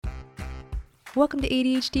Welcome to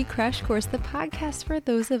ADHD Crash Course, the podcast for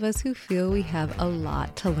those of us who feel we have a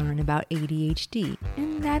lot to learn about ADHD,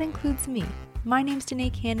 and that includes me. My name's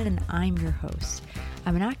Danae Cannon, and I'm your host.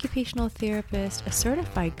 I'm an occupational therapist, a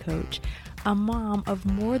certified coach, a mom of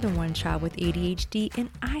more than one child with ADHD, and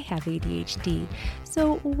I have ADHD.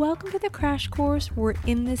 So welcome to the Crash Course. We're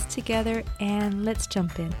in this together, and let's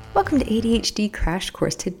jump in. Welcome to ADHD Crash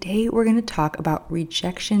Course. Today we're going to talk about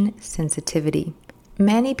rejection sensitivity.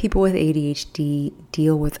 Many people with ADHD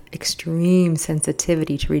deal with extreme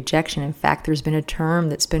sensitivity to rejection. In fact, there's been a term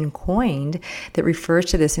that's been coined that refers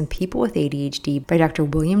to this in people with ADHD by Dr.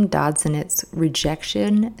 William Dodson. It's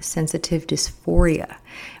rejection sensitive dysphoria,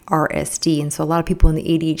 RSD. And so a lot of people in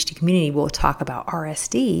the ADHD community will talk about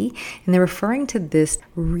RSD, and they're referring to this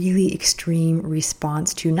really extreme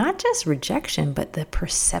response to not just rejection, but the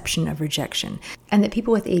perception of rejection. And that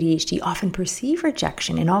people with ADHD often perceive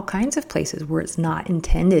rejection in all kinds of places where it's not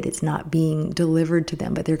intended, it's not being delivered to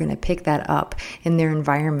them, but they're going to pick that up in their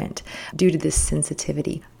environment due to this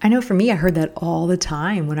sensitivity. I know for me, I heard that all the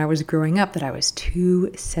time when I was growing up, that I was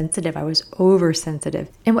too sensitive, I was oversensitive.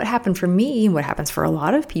 And what happened for me, and what happens for a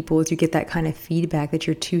lot of people, is you get that kind of feedback that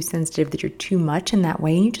you're too sensitive, that you're too much in that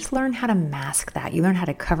way, and you just learn how to mask that. You learn how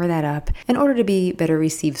to cover that up in order to be better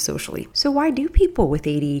received socially. So why do people with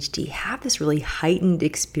ADHD have this really heightened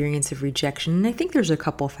experience of rejection? And I think there's a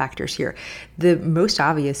couple factors here. The most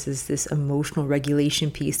obvious is this emotional regulation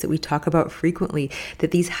piece that we talk about frequently, that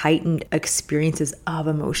these heightened experiences of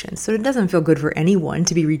emotion. So it doesn't feel good for anyone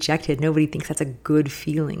to be rejected. Nobody thinks that's a good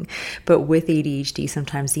feeling. But with ADHD,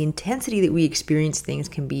 sometimes the intensity that we experience things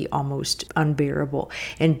can be almost unbearable.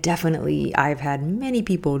 And definitely, I've had many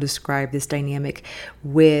people describe this dynamic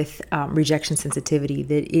with rejection sensitivity,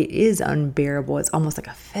 that it is unbearable. It's almost like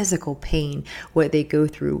a physical pain what they go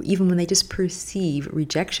through, even when they just perceive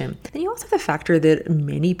rejection. Then you also have the factor that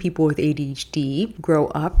many people with ADHD grow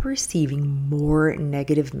up receiving more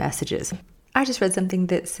negative messages. I just read something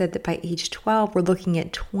that said that by age 12, we're looking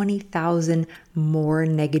at 20,000 more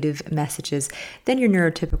negative messages than your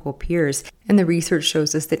neurotypical peers. And the research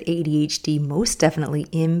shows us that ADHD most definitely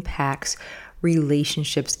impacts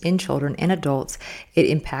relationships in children and adults. It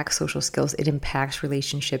impacts social skills. It impacts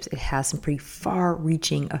relationships. It has some pretty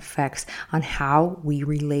far-reaching effects on how we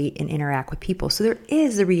relate and interact with people. So there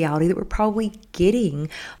is a reality that we're probably getting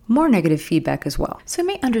more negative feedback as well. So you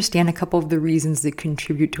may understand a couple of the reasons that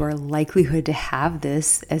contribute to our likelihood to have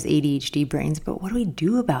this as ADHD brains, but what do we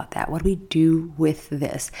do about that? What do we do with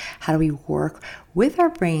this? How do we work with our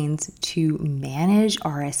brains to manage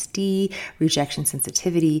RSD, rejection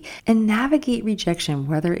sensitivity, and navigate rejection,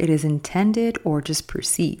 whether it is intended or just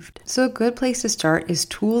perceived? So a good place to start is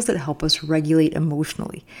tools that help us regulate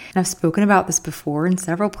emotionally. And I've spoken about this before in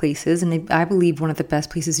several places, and I believe one of the best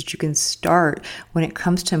places that you can start when it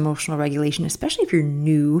comes to emotional regulation, especially if you're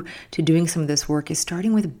new to doing some of this work, is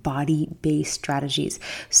starting with body-based strategies.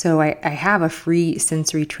 So I have a free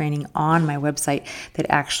sensory training on my website that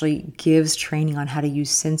actually gives training on how to use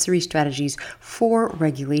sensory strategies for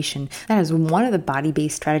regulation. That is one of the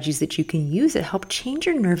body-based strategies that you can use that help change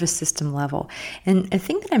your nervous system level. And a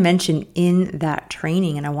thing that I mentioned in that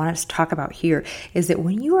training, and I want us to talk about here, is that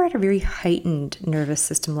when you are at a very heightened nervous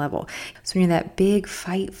system level, so when you're that big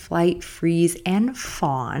fight, flight, freeze, and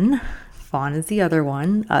fawn is the other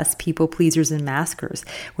one, us people pleasers and maskers.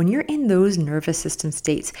 When you're in those nervous system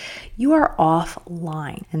states, you are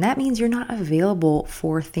offline. And that means you're not available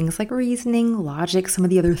for things like reasoning, logic, some of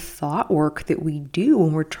the other thought work that we do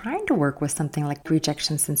when we're trying to work with something like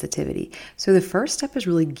rejection sensitivity. So the first step is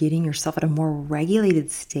really getting yourself at a more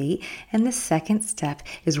regulated state. And the second step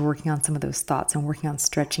is working on some of those thoughts and working on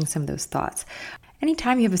stretching some of those thoughts.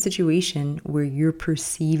 Anytime you have a situation where you're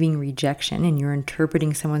perceiving rejection and you're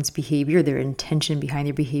interpreting someone's behavior, their intention behind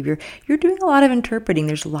their behavior, you're doing a lot of interpreting.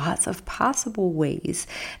 There's lots of possible ways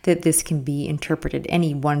that this can be interpreted,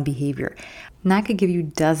 any one behavior. And I could give you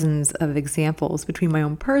dozens of examples between my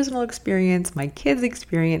own personal experience, my kids'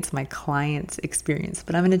 experience, my clients' experience.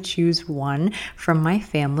 But I'm going to choose one from my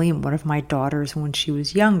family and one of my daughters when she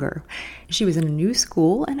was younger. She was in a new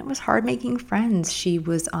school and it was hard making friends. She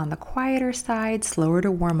was on the quieter side, slower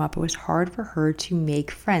to warm up. It was hard for her to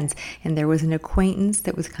make friends. And there was an acquaintance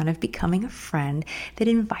that was kind of becoming a friend that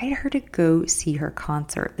invited her to go see her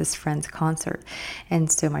concert, this friend's concert.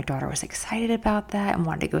 And so my daughter was excited about that and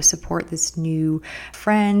wanted to go support this new new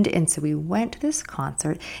friend. And so we went to this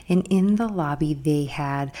concert, and in the lobby, they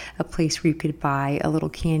had a place where you could buy a little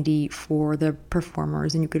candy for the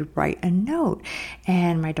performers and you could write a note.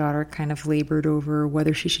 And my daughter kind of labored over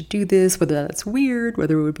whether she should do this, whether that's weird,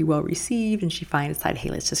 whether it would be well received. And she finally decided, hey,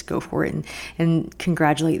 let's just go for it and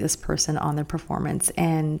congratulate this person on their performance.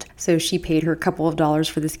 And so she paid her a couple of dollars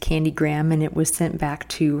for this candygram, and it was sent back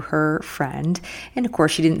to her friend. And of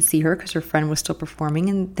course, she didn't see her because her friend was still performing.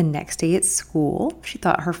 And the next day at school, she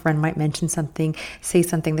thought her friend might mention something, say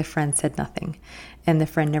something. The friend said nothing. And the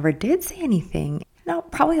friend never did say anything. Now,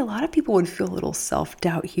 probably a lot of people would feel a little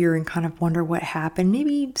self-doubt here and kind of wonder what happened.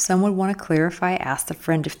 Maybe some would want to clarify, ask the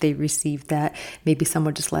friend if they received that. Maybe some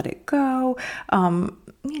would just let it go.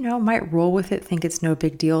 Might roll with it, think it's no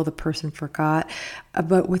big deal, the person forgot.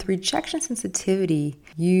 But with rejection sensitivity,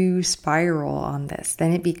 you spiral on this.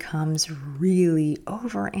 Then it becomes really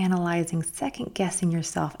overanalyzing, second-guessing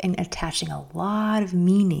yourself, and attaching a lot of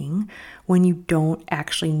meaning when you don't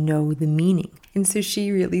actually know the meaning. And so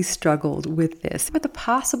she really struggled with this, with the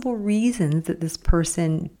possible reasons that this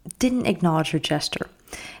person didn't acknowledge her gesture.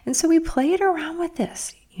 And so we played around with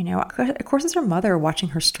this. Of course, as her mother, watching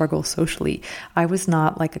her struggle socially, I was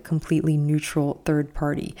not like a completely neutral third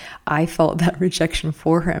party. I felt that rejection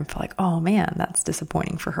for her and felt like, oh man, that's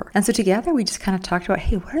disappointing for her. And so together we just kind of talked about,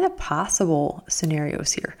 hey, what are the possible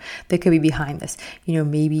scenarios here that could be behind this?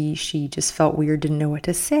 Maybe she just felt weird, didn't know what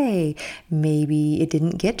to say. Maybe it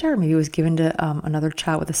didn't get to her. Maybe it was given to another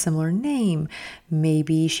child with a similar name.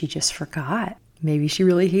 Maybe she just forgot. Maybe she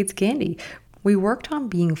really hates candy. We worked on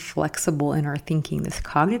being flexible in our thinking, this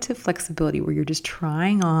cognitive flexibility where you're just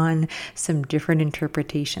trying on some different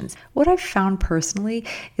interpretations. What I've found personally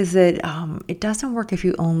is that it doesn't work if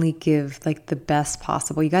you only give like the best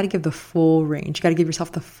possible. You got to give the full range. You got to give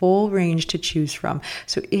yourself the full range to choose from.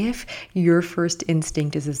 So if your first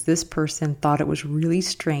instinct is this person thought it was really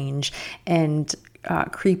strange and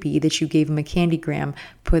creepy that you gave him a candygram,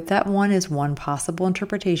 put that one as one possible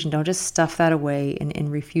interpretation. Don't just stuff that away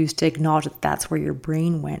and refuse to acknowledge that that's where your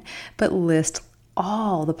brain went, but list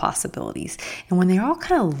all the possibilities. And when they're all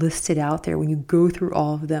kind of listed out there, when you go through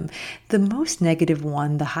all of them, the most negative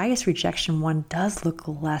one, the highest rejection one, does look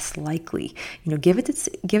less likely. Give it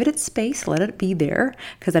its space, let it be there,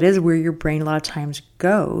 because that is where your brain a lot of times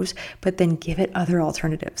goes, but then give it other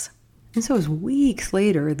alternatives. And so it was weeks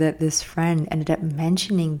later that this friend ended up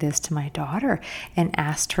mentioning this to my daughter and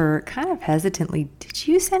asked her kind of hesitantly, did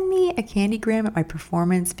you send me a candygram at my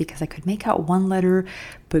performance? Because I could make out one letter,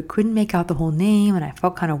 but couldn't make out the whole name. And I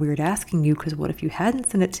felt kind of weird asking you, because what if you hadn't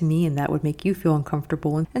sent it to me and that would make you feel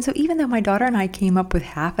uncomfortable? And so even though my daughter and I came up with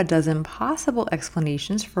half a dozen possible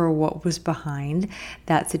explanations for what was behind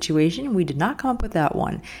that situation, we did not come up with that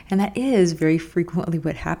one. And that is very frequently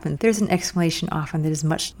what happens. There's an explanation often that is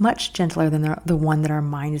much, much gentler than the one that our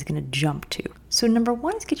mind is going to jump to. So number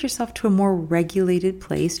one is get yourself to a more regulated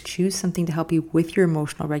place. Choose something to help you with your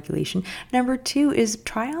emotional regulation. Number two is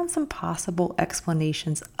try on some possible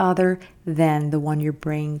explanations other than the one your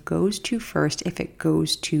brain goes to first if it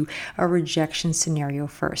goes to a rejection scenario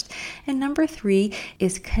first. And number three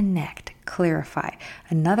is connect. Clarify.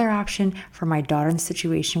 Another option for my daughter's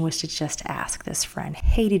situation was to just ask this friend,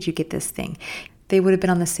 hey, did you get this thing? They would have been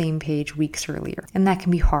on the same page weeks earlier. And that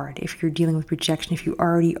can be hard if you're dealing with rejection, if you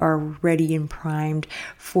already are ready and primed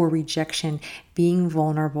for rejection, being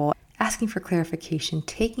vulnerable, asking for clarification,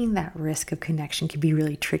 taking that risk of connection can be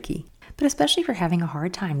really tricky. But especially if you're having a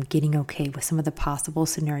hard time getting okay with some of the possible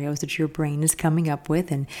scenarios that your brain is coming up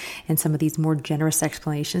with and some of these more generous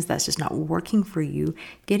explanations that's just not working for you,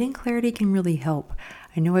 getting clarity can really help.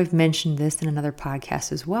 I know I've mentioned this in another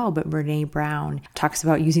podcast as well, but Brene Brown talks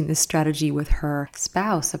about using this strategy with her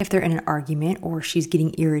spouse. If they're in an argument or she's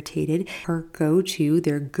getting irritated, their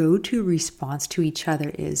go-to response to each other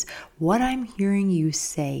is, what I'm hearing you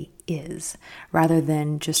say is, rather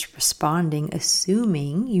than just responding,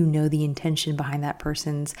 assuming you know the intention behind that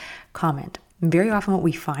person's comment. And very often what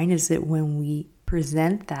we find is that when we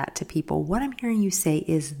present that to people, what I'm hearing you say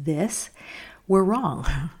is this, we're wrong.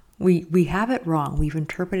 We have it wrong. We've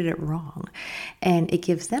interpreted it wrong. And it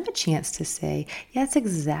gives them a chance to say, yeah, that's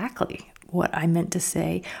exactly what I meant to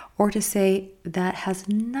say, or to say that has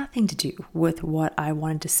nothing to do with what I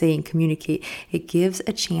wanted to say and communicate. It gives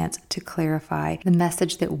a chance to clarify the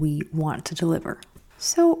message that we want to deliver.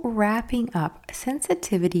 So wrapping up,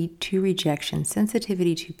 sensitivity to rejection,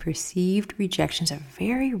 sensitivity to perceived rejection is a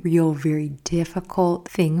very real, very difficult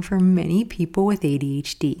thing for many people with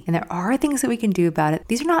ADHD. And there are things that we can do about it.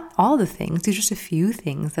 These are not all the things. These are just a few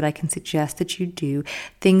things that I can suggest that you do,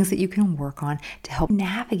 things that you can work on to help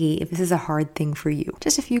navigate if this is a hard thing for you.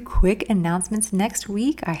 Just a few quick announcements. Next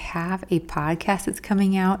week, I have a podcast that's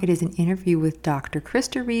coming out. It is an interview with Dr.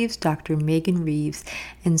 Krista Reeves, Dr. Megan Reeves,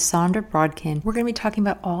 and Sandra Brodkin. We're going to be talking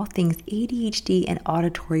about all things ADHD and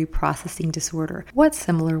auditory processing disorder. What's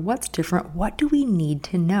similar? What's different? What do we need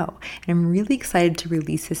to know? And I'm really excited to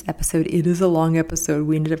release this episode. It is a long episode.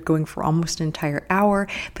 We ended up going for almost an entire hour,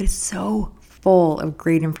 but it's so full of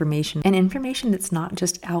great information and information that's not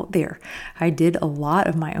just out there. I did a lot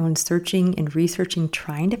of my own searching and researching,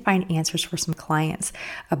 trying to find answers for some clients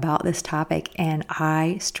about this topic, and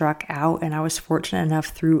I struck out, and I was fortunate enough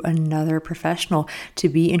through another professional to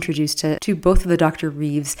be introduced to both of the Dr.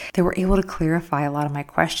 Reeves that were able to clarify a lot of my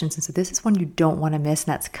questions. And so this is one you don't want to miss,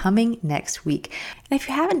 and that's coming next week. And if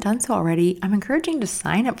you haven't done so already, I'm encouraging you to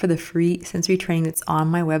sign up for the free sensory training that's on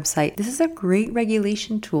my website. This is a great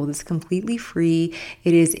regulation tool that's completely free.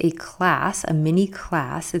 It is a class, a mini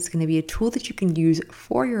class. It's going to be a tool that you can use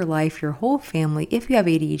for your life, your whole family. If you have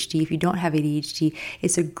ADHD, if you don't have ADHD,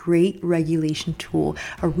 it's a great regulation tool,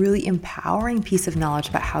 a really empowering piece of knowledge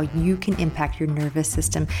about how you can impact your nervous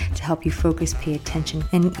system to help you focus, pay attention,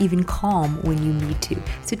 and even calm when you need to.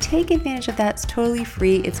 So take advantage of that. It's totally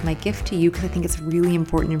free. It's my gift to you because I think it's really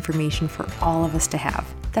important information for all of us to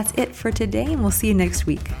have. That's it for today, and we'll see you next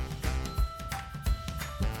week.